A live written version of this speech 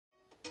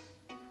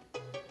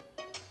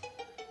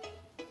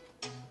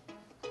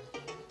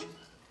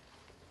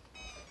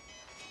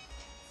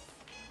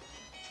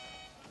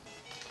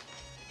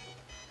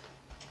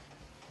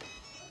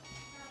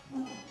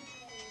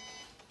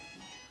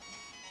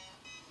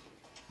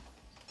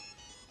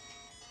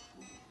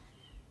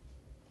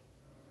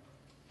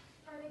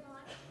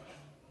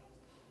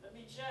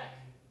check.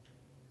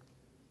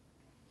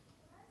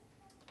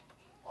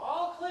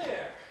 All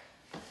clear.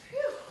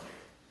 Phew.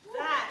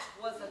 That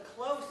was a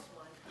close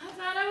one. I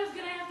thought I was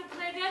going to have to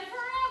play dead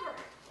forever.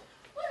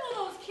 When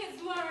will those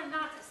kids learn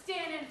not to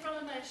stand in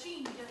front of the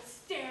machine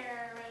just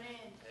staring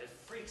in? It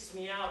freaks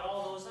me out,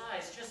 all those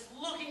eyes, just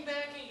looking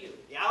back at you.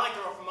 Yeah, I like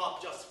to rough them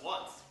up just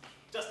once.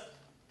 Just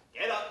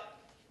get up,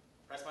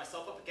 press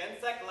myself up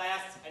against that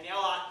glass, and yell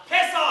out,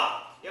 "Piss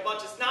off, you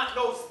bunch of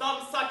snot-nosed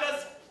thumb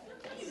suckers!"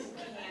 You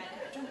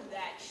can't do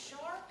that,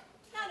 Shark.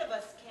 None of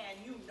us can.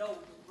 You know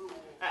the rules.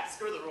 Ah,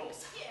 screw the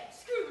rules. Yeah,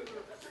 screw the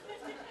rules.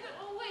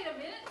 Oh, wait a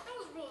minute.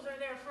 Those rules are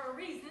there for a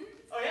reason.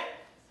 Oh, yeah?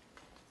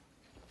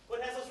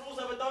 What has those rules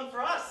ever done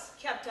for us?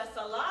 Kept us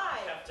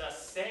alive. Kept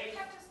us safe.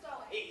 Kept us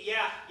going.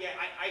 Yeah,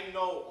 I know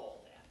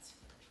all that.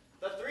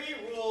 The 3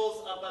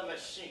 rules of the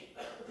machine.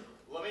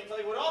 Let me tell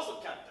you what also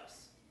kept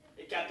us.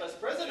 It kept us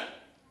prisoner.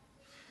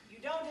 You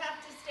don't have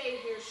to stay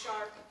here,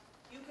 Shark.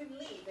 You can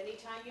leave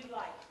anytime you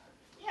like.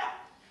 Yeah,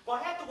 but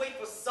I had to wait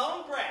for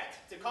some brat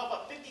to cough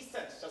up 50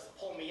 cents just to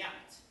pull me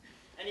out.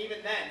 And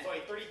even then, it's only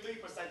a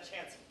 33%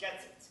 chance he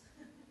gets it.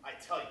 I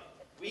tell you,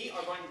 we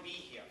are going to be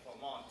here for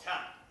a long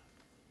time.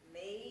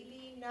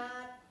 Maybe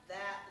not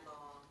that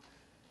long.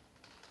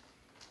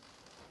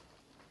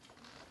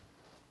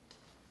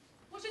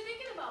 What you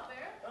thinking about,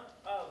 Bear?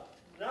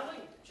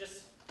 Nothing.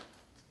 Just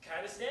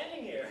kind of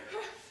standing here.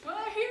 Well,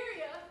 I hear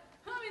ya.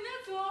 I mean,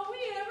 that's all we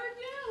ever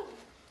do.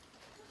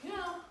 You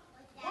know,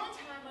 one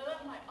time I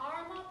left my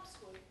arm up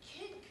so a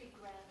kid could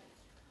grab it.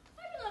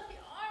 I even left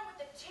the arm with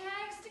the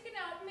tag sticking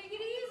out to make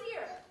it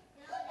easier.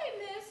 But I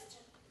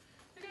missed.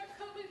 I got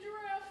Cuddly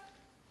Giraffe.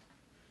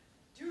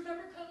 Do you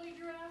remember Cuddly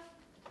Giraffe?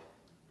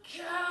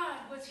 God,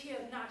 was he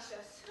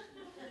obnoxious.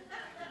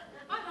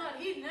 I thought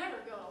he'd never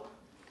go.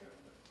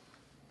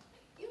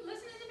 You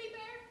listening to me,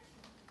 Bear?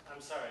 I'm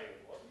sorry,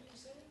 what were you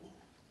saying?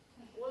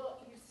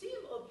 Well, you seem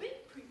a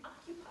bit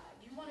preoccupied.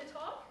 You want to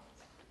talk?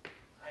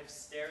 I've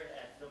stared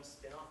at Phil's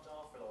spin-off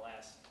doll for the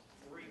last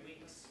 3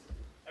 weeks,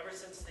 ever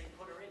since they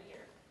put her in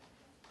here.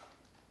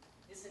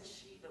 Isn't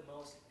she the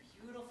most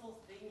beautiful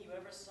thing you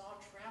ever saw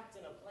trapped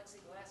in a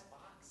plexiglass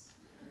box?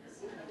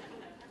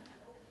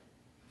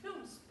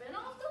 Film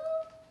spin-off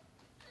doll?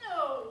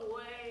 No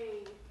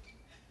way.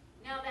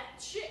 Now that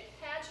chick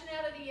hatching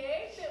out of the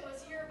egg that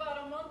was here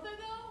about a month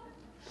ago,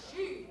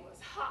 she was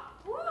hot.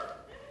 Woo!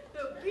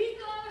 The beak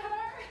on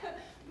her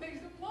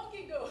makes a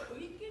monkey go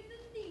weak in the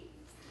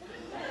knees.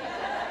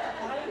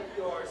 Bite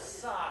your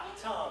sock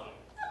tongue.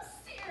 I'm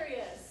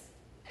serious.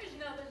 There's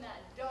nothing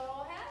that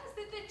doll has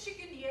that the chick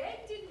in the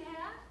egg didn't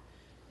have.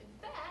 In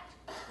fact,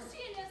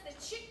 seeing as the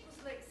chick was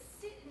like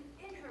sitting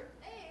in her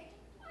egg,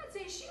 I'd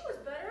say she was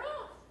better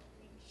off.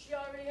 She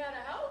already had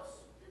a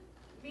house,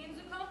 means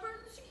of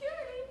comfort and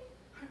security.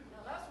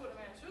 Now that's what a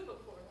man should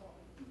look for in a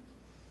woman.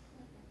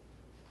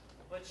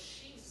 But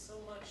she's so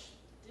much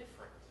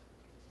different.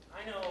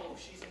 I know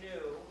she's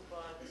new,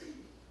 but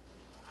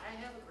I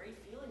have a great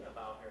feeling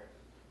about her.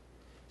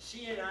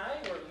 She and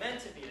I were meant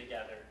to be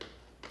together.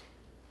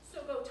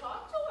 So go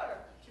talk to her.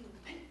 You were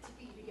meant to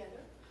be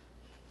together.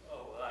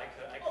 Oh, well, I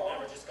could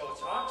never just go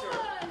talk to her.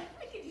 Come on.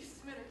 I could use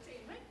some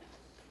entertainment.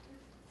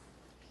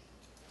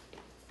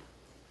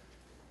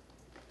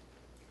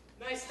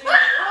 Nice thing.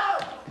 Oh!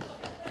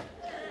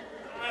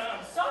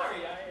 I'm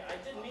sorry. I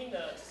didn't mean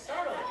to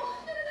startle you.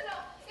 Oh, no.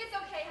 It's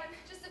okay. I'm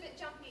just a bit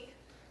jumpy.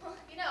 Well,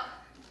 you know,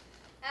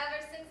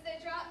 ever since they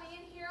dropped me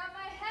in here on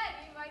my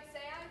head, you might say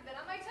I've been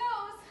on my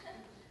toes.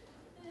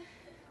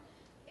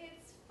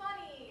 It's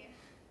funny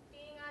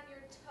being on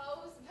your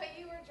toes, but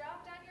you were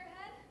dropped on your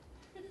head.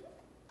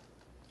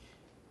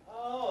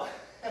 Oh,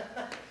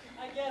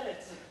 I get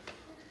it.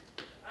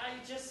 I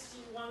just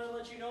want to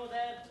let you know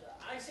that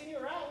I've seen you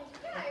around.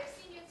 Yeah, I've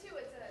seen you too.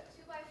 It's a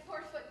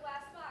 2x4 foot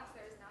glass box.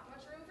 There's not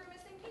much room for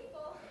missing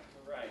people.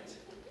 Right.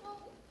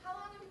 Well, how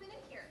long have you been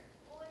in here,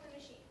 holding the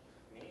machine?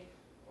 Me?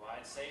 Well,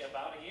 I'd say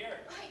about a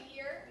year. A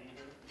year?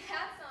 Mm-hmm.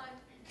 That's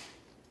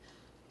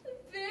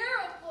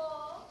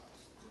unbearable.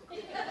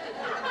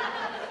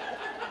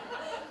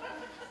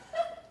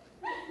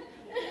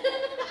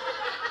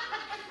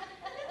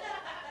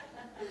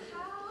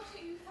 How do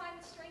you find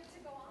the strength to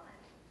go on?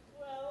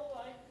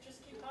 Well, I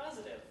just keep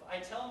positive. I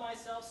tell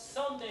myself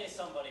someday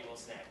somebody will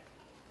snap.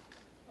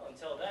 Well,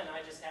 until then,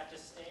 I just have to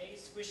stay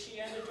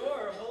squishy and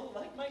adorable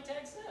like my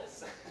tag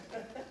says.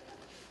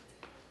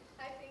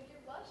 I think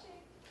you're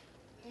blushing.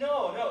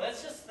 No,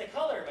 that's just the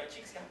color. My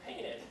cheeks got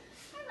painted.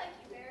 I like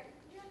you, Bear.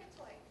 You're like a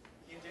toy.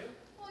 You do?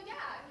 Well,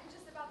 yeah, you're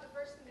just about the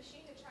first in the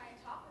machine to try and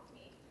talk with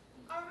me.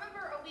 I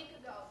remember a week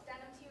ago,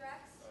 Denim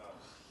T-Rex. Oh.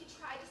 He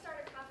tried to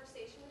start a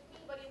conversation with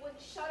me, but he wouldn't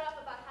shut up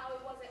about how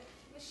it wasn't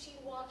machine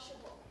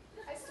washable.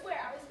 I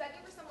swear, I was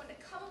begging for someone to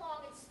come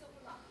along and scoop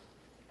him up.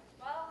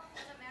 Well,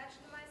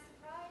 imagine my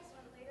surprise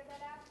when later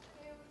that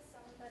afternoon,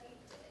 somebody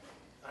did.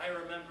 I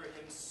remember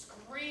him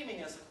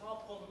screaming as the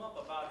call pulled him up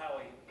about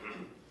how he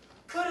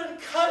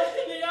couldn't cut it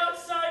in the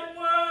outside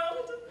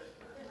world.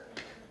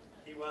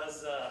 He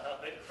was a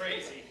bit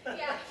crazy.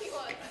 Yeah, he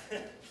was.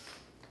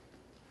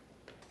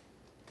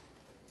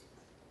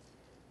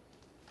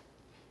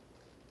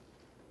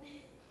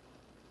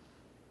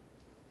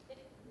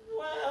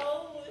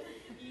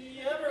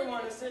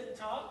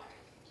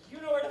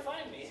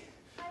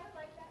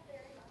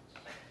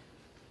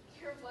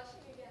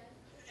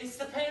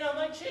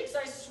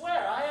 face. I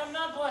swear, I am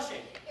not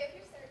blushing. If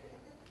you're certain.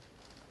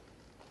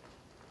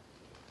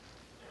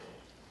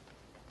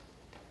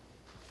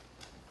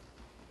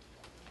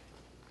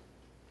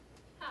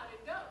 How'd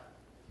it go?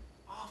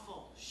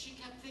 Awful. She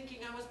kept thinking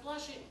I was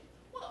blushing.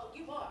 Well,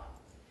 you are.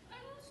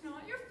 And it's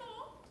not your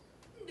fault.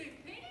 They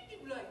painted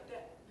you like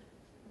that.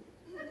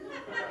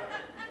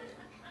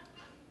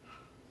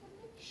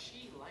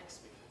 She likes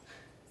me.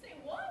 Say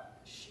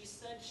what? She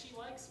said she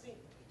likes me.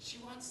 She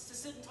wants to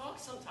sit and talk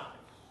sometime.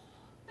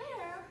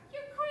 Bear,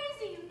 you're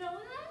crazy, you know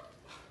that?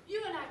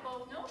 You and I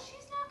both know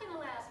she's not gonna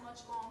last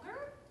much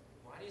longer.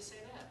 Why do you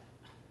say that?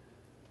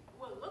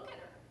 Well, look at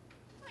her.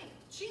 I mean,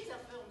 she's a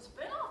film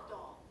spin-off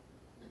doll.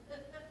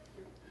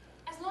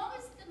 As long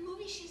as the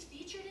movie she's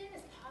featured in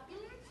is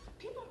popular,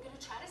 people are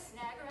gonna try to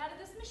snag her out of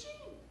this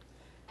machine.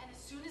 And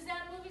as soon as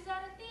that movie's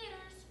out of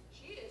theaters,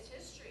 she is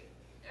history.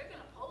 They're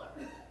gonna pull her.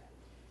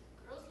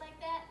 Girls like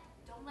that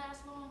don't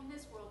last long in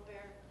this world,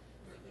 Bear.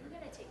 You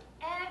gotta take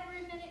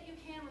every minute you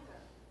can with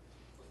her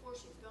before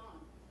she's gone.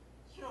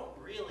 You don't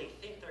really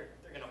think they're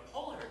gonna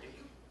pull her, do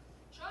you?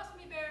 Trust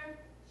me, Bear.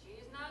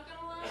 She's not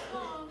gonna last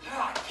long.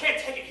 I can't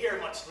take it here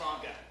much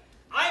longer.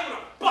 I'm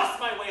gonna bust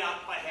my way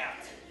out if I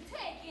have to.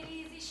 Take it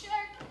easy,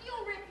 Shark.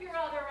 You'll rip your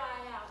other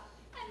eye out.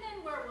 And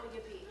then where will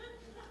you be?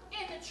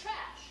 In the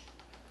trash.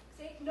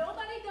 'Cause ain't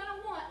nobody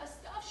gonna want a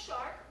stuffed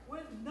shark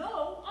with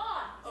no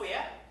eye. Oh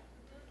yeah?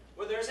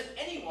 Well, there isn't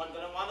anyone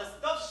gonna want a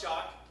stuffed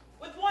shark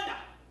with one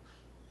eye.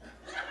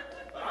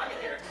 But I'm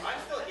here. I'm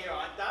still here,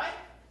 aren't I?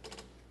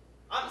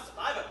 I'm a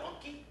survivor,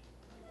 monkey.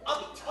 I'll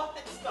be tough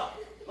and stuff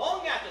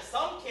long after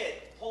some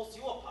kid pulls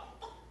you apart.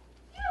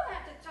 You don't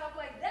have to talk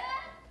like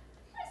that.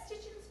 My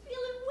stitching's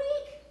feeling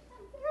weak.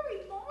 I'm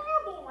very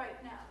vulnerable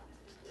right now.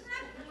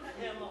 Leave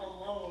him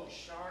alone,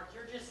 Shark.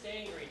 You're just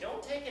angry.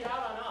 Don't take it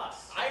out on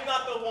us. I'm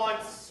not the one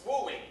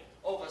swooing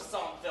over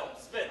some film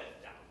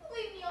spin-off now.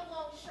 Leave me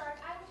alone, Shark.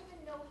 I don't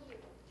even know you.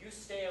 You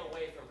stay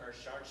away from her,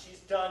 Shark. She's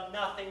done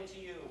nothing to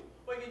you.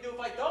 What are you gonna do if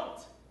I don't?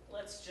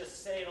 Let's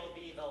just say it'll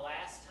be the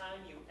last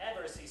time you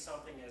ever see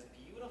something as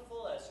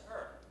beautiful as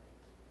her.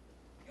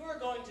 You're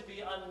going to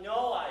be a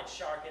no-eyed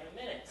shark in a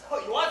minute. Oh,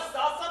 you want to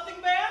start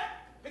something, Bear?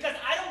 Because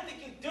I don't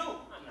think you do.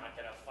 I'm not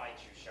gonna fight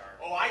you, Shark.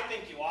 Oh, I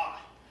think you are.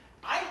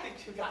 I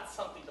think you got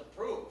something to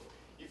prove.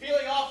 You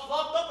feeling all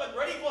fluffed up and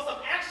ready for some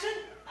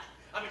action?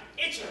 I've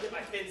been itching to get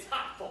my fins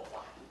hot for a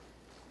while.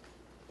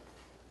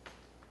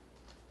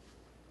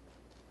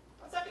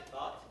 On second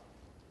thought,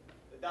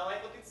 the doll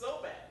ain't looking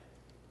so bad.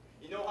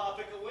 You know how to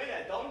pick a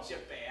winner, don't you,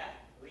 Bear?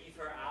 Leave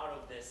her out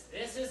of this.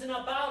 This isn't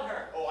about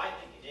her. Oh, I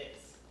think it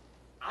is.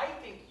 I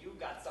think you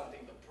got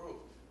something to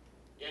prove.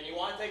 And you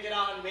want to take it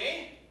out on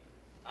me?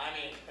 I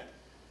mean,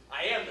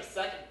 I am the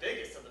second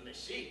biggest of the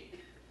machine.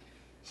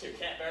 You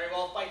can't very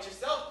well fight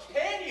yourself,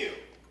 can you?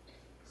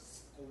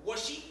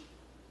 Squishy?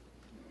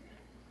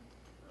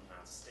 I'm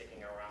not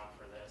sticking around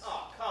for this.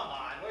 Oh, come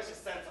on. Where's your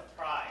sense of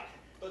pride?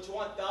 Don't you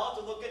want Doll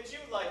to look at you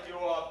like you're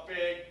a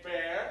big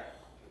bear?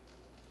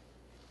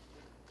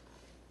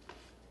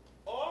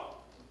 Or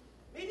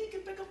maybe you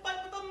can pick a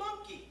fight with a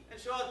monkey and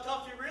show how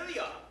tough you really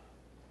are.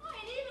 I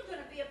ain't even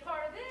gonna be a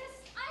part of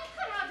this. I ain't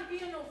come out to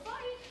be in no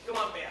fight. Come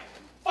on, Bear.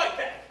 Fight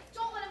back.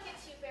 Don't let him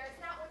get to you, Bear. It's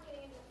not worth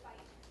getting into a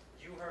fight.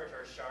 You heard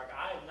her, Shark.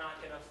 I'm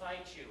not gonna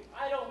fight you.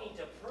 I don't need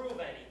to prove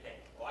anything.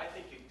 Oh, I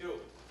think you do.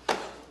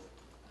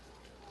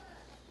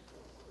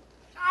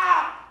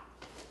 Ah!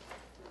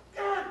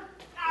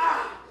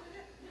 Ah!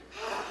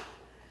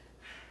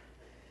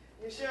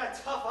 You sure are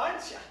tough,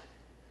 aren't you?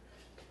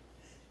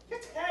 Your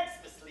tag's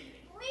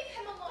misleading. Leave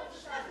him alone,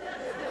 Shark.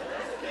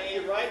 Stay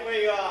right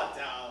where you are,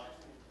 Doll.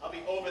 I'll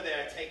be over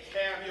there to take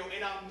care of you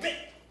in a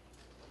minute.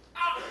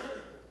 Ah!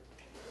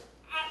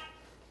 Ah!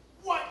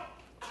 What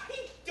are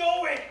you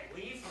doing?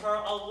 Leave her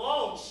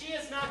alone. She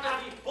is not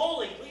gonna be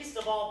bullied, least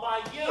of all by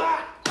you.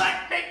 Ah!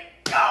 Let me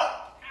go!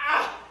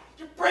 Ah!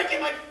 You're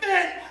breaking my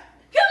fin!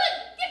 Good!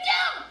 Get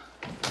down!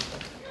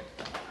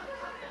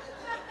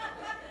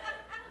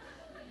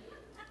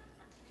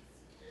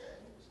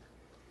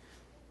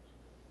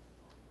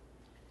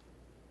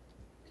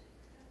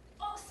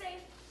 All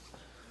safe.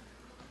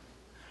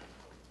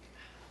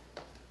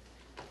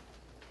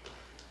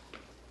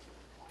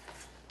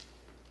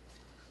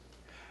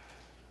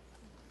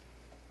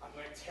 I'm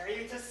going to tear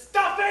you to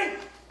stuffing!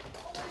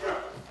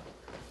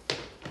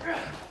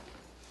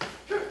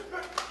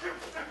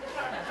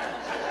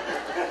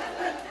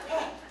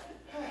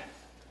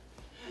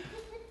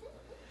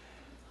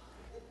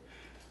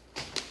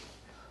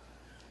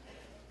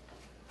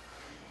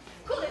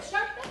 Cool it,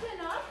 Shark. That's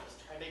enough.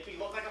 Just trying to make me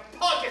look like a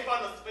punk in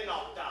front of the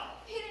spin-off Doll.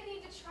 You didn't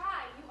need to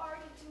try. You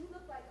already do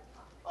look like a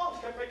punk. Oh,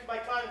 you're breaking my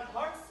kind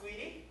heart,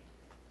 sweetie.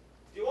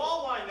 Do you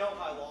all want to know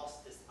how I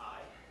lost this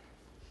eye?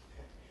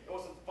 It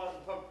wasn't fun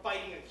from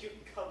fighting a cute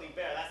and cuddly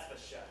bear, that's for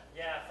sure.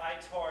 Yeah, if I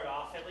tore it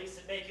off, at least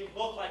it'd make you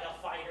look like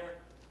a fighter.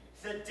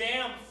 The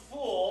damn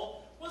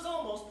fool was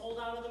almost pulled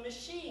out of the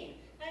machine,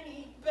 and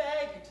he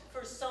begged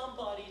for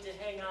somebody to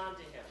hang on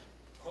to him.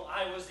 Well,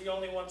 I was the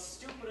only one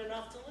stupid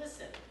enough to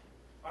listen.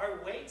 Our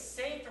weight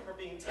saved him from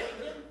being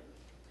taken.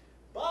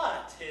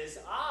 But his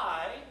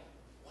eye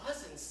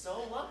wasn't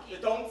so lucky.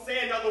 Don't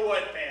say another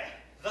word, Bear.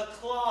 The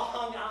claw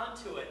hung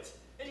onto it.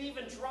 It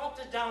even dropped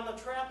it down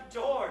the trap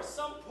door.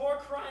 Some poor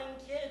crying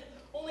kid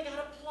only got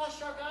a plush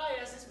shark eye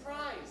as his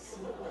prize.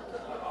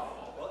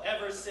 Well,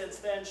 ever since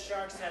then,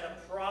 sharks had a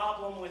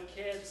problem with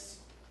kids.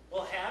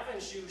 Well,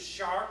 haven't you,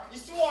 Shark? You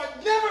swore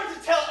never to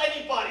tell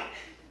anybody.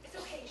 It's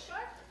okay,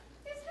 Shark.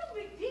 It's no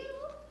big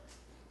deal.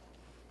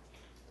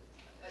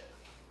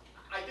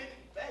 I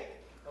didn't beg.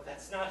 Well,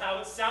 that's not how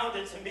it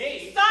sounded to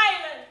me.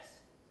 Silence!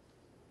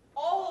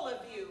 All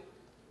of you.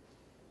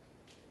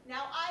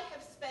 Now, I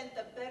have spent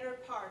the better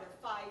part of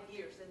 5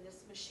 years in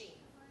this machine.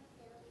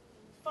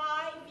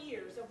 5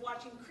 years of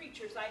watching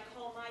creatures I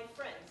call my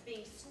friends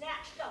being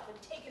snatched up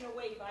and taken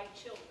away by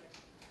children.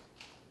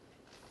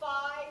 5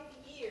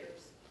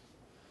 years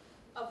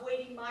of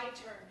waiting my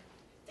turn,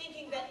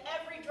 thinking that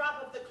every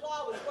drop of the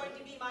claw was going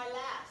to be my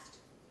last.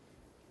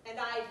 And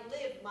I've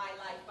lived my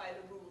life by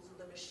the rules of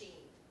the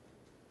machine.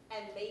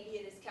 And maybe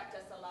it has kept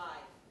us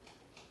alive.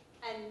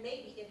 And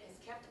maybe it has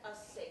kept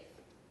us safe.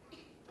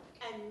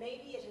 And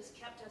maybe it has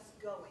kept us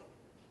going.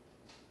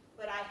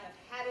 But I have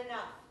had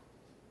enough.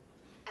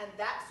 And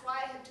that's why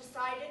I have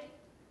decided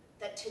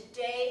that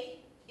today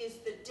is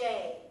the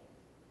day.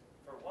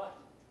 For what?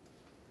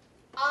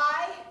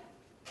 I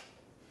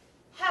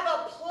have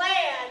a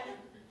plan.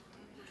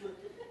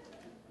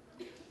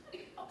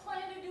 A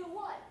plan to do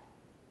what?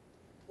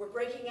 We're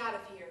breaking out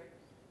of here.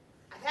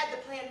 I've had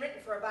the plan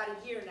written for about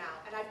a year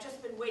now, and I've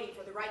just been waiting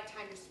for the right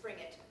time to spring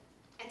it.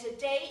 And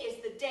today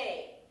is the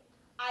day.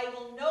 I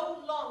will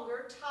no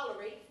longer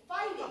tolerate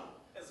fighting.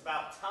 It's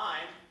about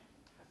time.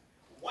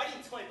 Why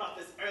didn't you tell me about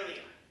this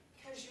earlier?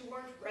 Because you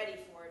weren't ready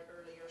for it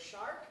earlier,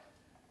 Shark.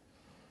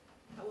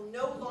 I will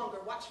no longer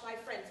watch my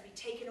friends be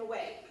taken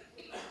away.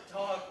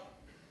 Dog,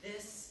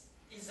 this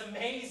is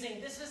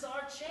amazing. This is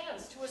our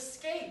chance to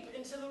escape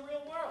into the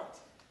real world.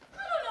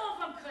 I don't know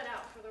if I'm cut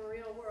out for the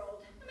real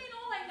world. I mean,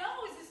 all I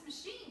know is this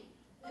machine.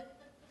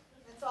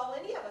 That's all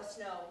any of us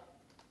know.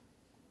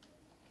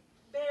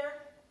 Bear,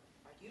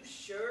 are you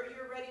sure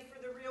you're ready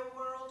for the real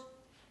world?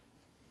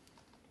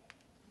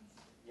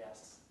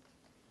 Yes.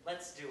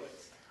 Let's do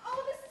it.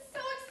 Oh, this is so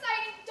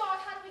exciting. Dog,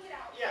 how do we get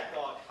out? Yeah,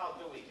 dog, how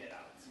do we get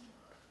out?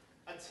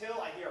 Until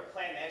I hear a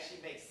plan that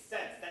actually makes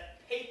sense,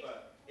 that paper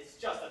is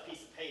just a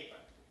piece of paper.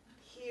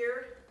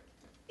 Here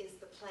is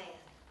the plan.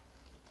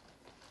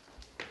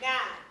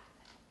 Now,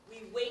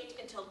 we wait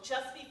until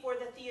just before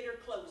the theater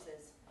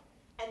closes,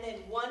 and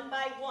then one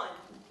by one,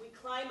 we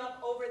climb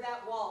up over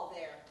that wall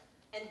there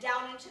and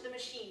down into the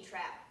machine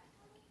trap.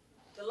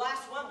 The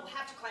last one will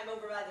have to climb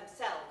over by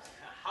themselves.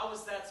 How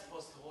is that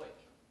supposed to work?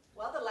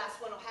 Well, the last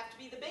one will have to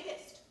be the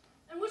biggest.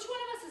 And which one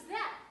of us is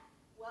that?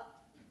 Well,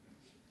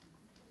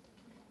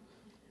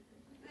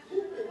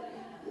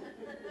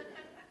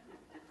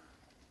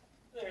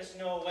 There's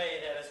no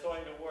way that is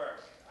going to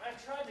work.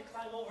 I've tried to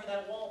climb over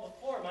that wall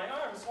before. My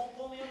arms won't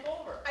pull me up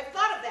over. I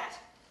thought of that.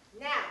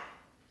 Now,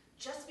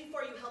 just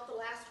before you help the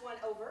last one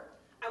over,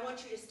 I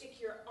want you to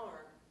stick your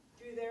arm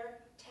through their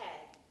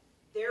tag.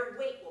 Their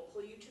weight will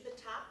pull you to the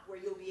top where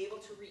you'll be able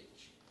to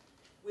reach.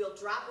 We'll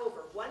drop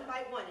over one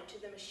by one into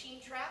the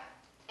machine trap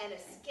and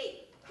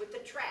escape with the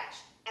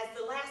trash as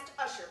the last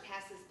usher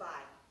passes by.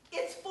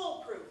 It's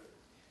foolproof.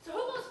 So who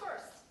goes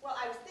first? Well,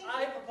 I was thinking...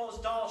 I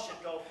propose Doll should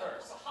go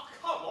first. How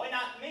come? Why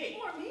not me?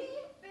 Or me?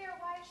 Bear,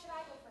 why should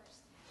I go first?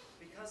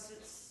 Because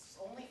it's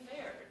only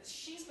fair.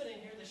 She's been in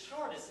here the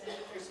shortest, and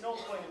there's no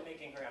point in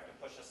making her have to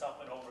push us up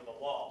and over the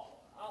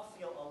wall. I'll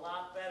feel a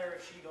lot better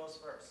if she goes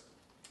first.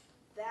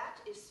 That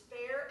is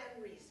fair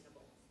and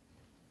reasonable.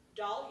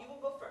 Doll, you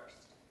will go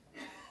first.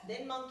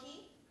 Then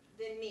Monkey,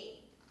 then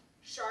me.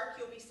 Shark,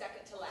 you'll be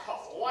second to last.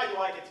 Oh, why do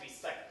I get to be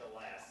second to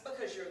last?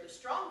 Because you're the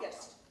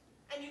strongest.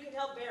 And you can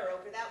help Bear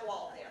over that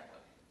wall there.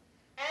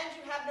 And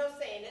you have no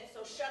say in it,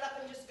 so shut up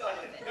and just go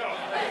with it. No.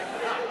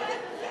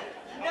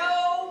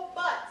 No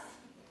buts.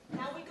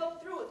 Now we go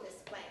through with this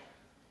plan.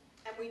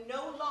 And we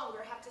no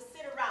longer have to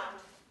sit around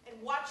and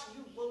watch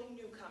you bully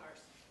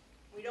newcomers.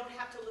 We don't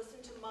have to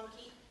listen to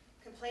Monkey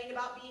complain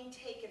about being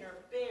taken or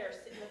Bear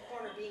sit in the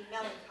corner being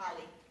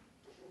melancholy.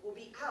 We'll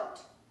be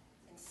out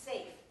and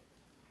safe.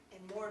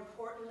 And more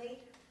importantly,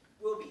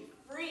 we'll be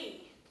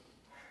free.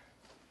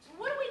 So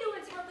what do we do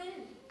until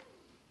then?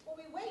 Well,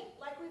 we wait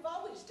like we've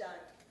always done.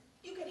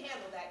 You can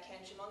handle that,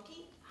 can't you,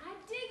 Monkey? I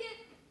dig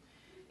it.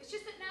 It's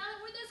just that now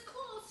that we're this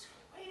close,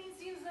 waiting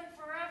seems like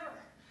forever.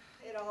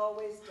 It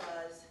always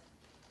does.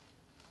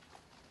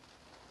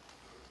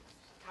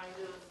 Kind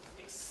of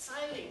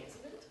exciting,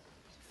 isn't it?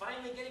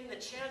 Finally getting the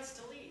chance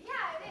to lead.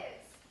 Yeah, it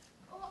is.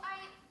 Well,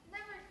 I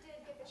never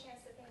did get the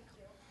chance to thank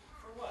you.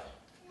 For what?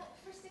 Well,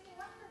 for sticking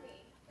up for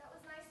me. That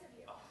was nice of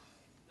you. Oh,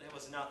 there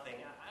was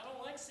nothing. I don't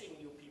like seeing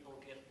you people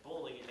get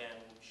bullied, and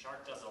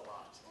Shark does a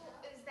lot. Well,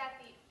 is that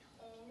the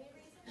only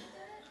reason you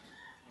did it?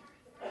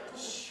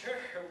 Sure,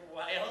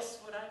 why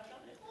else would I have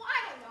done it? Well,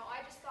 I don't know.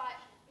 I just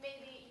thought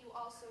maybe you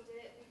also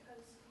did it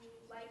because you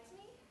liked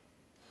me.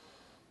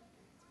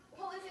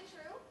 Well, is it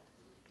true?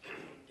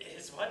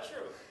 Is what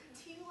true?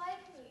 Do you like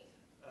me?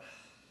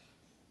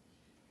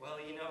 Well,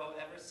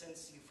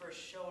 since you first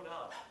showed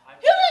up, I've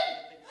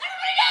Human!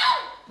 Everybody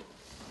down!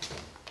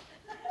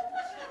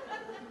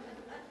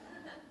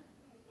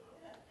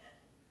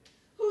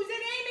 Who's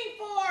it aiming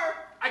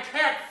for? I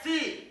can't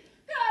see!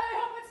 God, I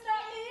hope it's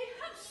not me.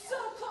 I'm so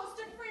close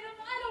to freedom.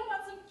 I don't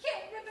want some kid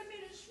ripping me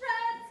to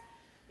shreds.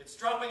 It's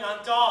dropping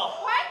on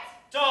Doll. What?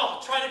 Doll,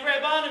 try to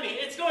grab onto me.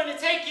 It's going to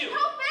take you.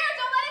 No, Bear,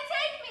 don't let it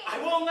take me.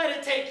 I won't let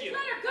it take you.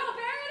 Let her go,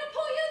 Barry. It'll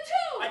pull you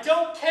too. I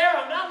don't care.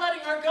 I'm not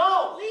letting her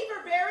go. Leave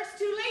her, Bear. It's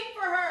too late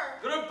for her.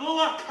 Gonna blow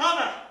our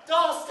cover!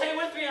 Doll, stay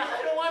with me.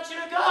 I don't want you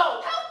to go.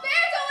 Help,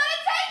 Bear, don't let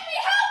it take me.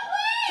 Help,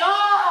 please.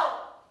 Doll!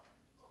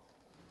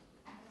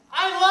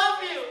 I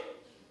love you.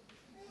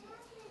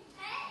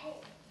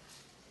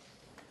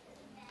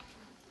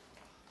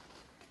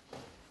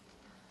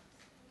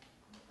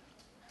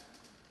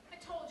 I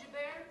told you,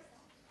 Bear.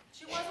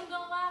 She wasn't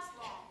gonna last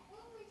long.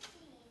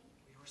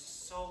 We were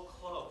so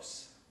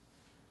close.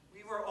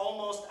 We were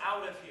almost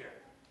out of here.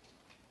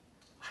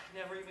 I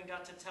never even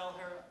got to tell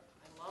her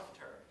I loved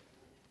her.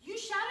 You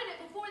shouted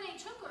it before they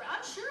took her.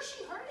 I'm sure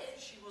she heard it.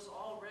 She was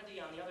already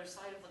on the other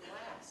side of the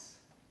glass.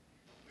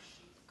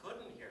 She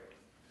couldn't hear me.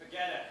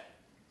 Forget it.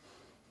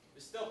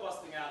 We're still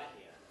busting out of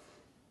here.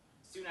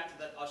 Soon after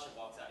that usher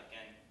walks out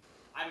again,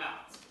 I'm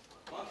out.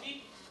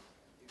 Monkey,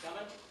 you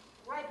coming?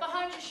 Right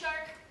behind you,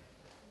 Shark.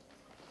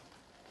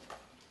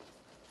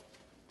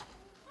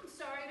 I'm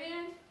sorry,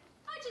 man.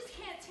 I just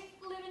can't take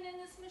living in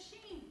this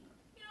machine.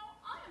 You know,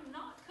 I am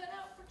not cut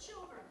out for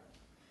children.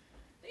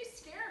 They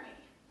scare me.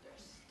 Their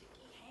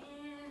sticky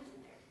hands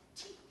and their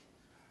teeth.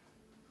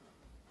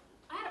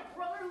 I had a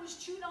brother who was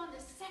chewed on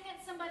the second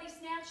somebody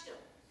snatched him.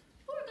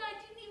 Poor guy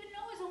didn't even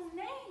know his own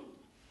name.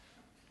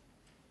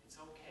 It's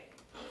okay.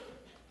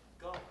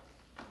 Go.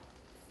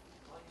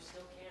 While you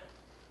still can.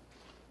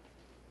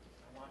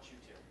 I want you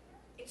to.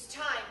 It's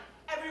time.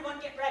 Everyone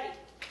get ready.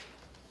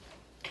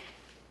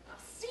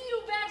 I'll see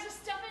you bags of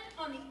stuffing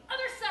on the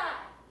other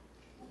side.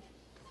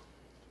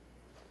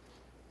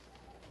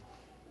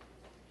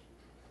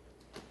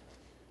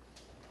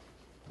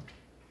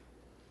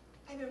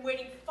 I've been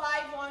waiting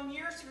 5 long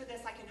years for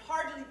this. I can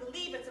hardly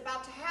believe it's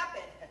about to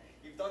happen.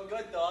 You've done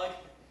good, dog.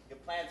 Your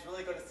plan's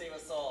really gonna save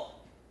us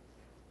all.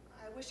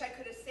 I wish I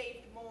could have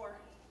saved more.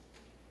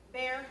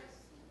 Bear,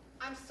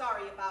 I'm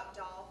sorry about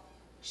Doll.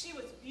 She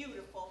was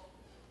beautiful.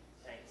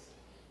 Thanks.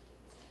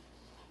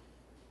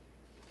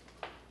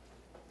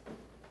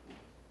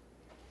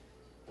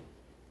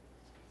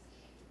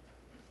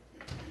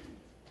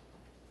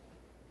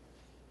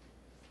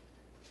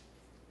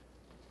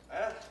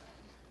 Well,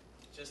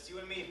 just you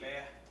and me,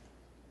 Bear.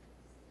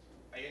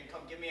 Are you gonna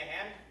come give me a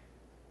hand?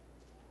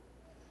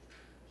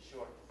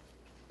 Sure.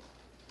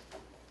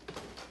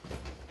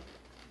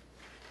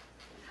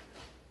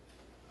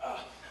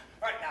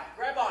 Alright, now,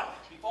 grab on.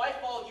 Before I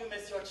fall, you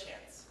miss your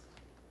chance.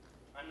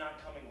 I'm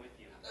not coming with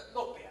you.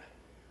 Look, Bear,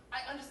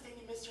 I understand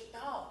you miss your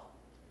doll,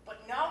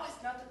 but now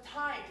is not the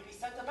time to be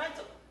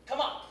sentimental.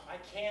 Come on. I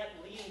can't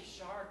leave,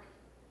 Shark.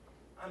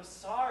 I'm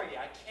sorry.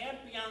 I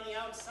can't be on the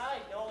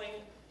outside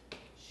knowing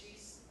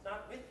she's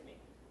not with me.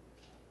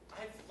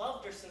 I've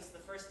loved her since the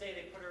first day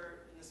they put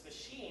her in this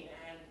machine,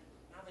 and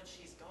now that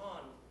she's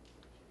gone,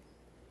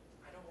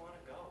 I don't want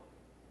to go.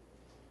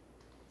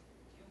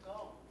 You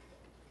go.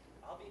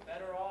 I'll be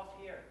better off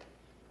here.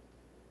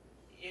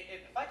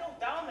 If I go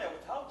down there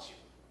without you,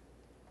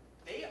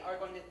 they are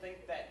going to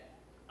think that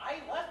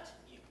I left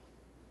you.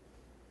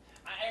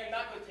 I am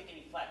not going to take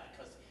any flack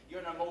because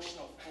you're an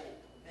emotional fool.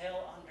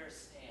 They'll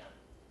understand.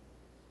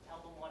 Tell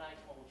them what I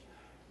told you.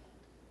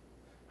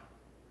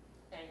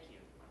 Thank you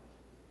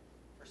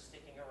for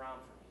sticking around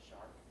for me,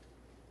 Shark.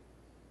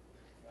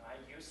 I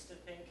used to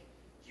think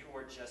you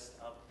were just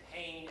a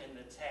pain in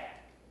the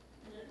tag.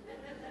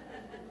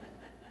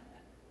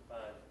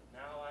 But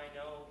now I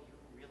know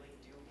you really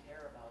do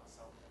care about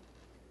something.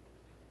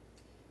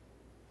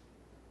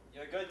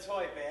 You're a good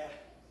toy, Bear.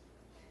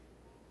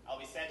 I'll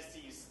be sad to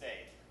see you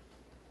stay.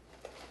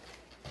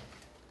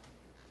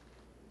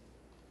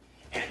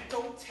 And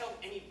don't tell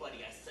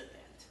anybody I said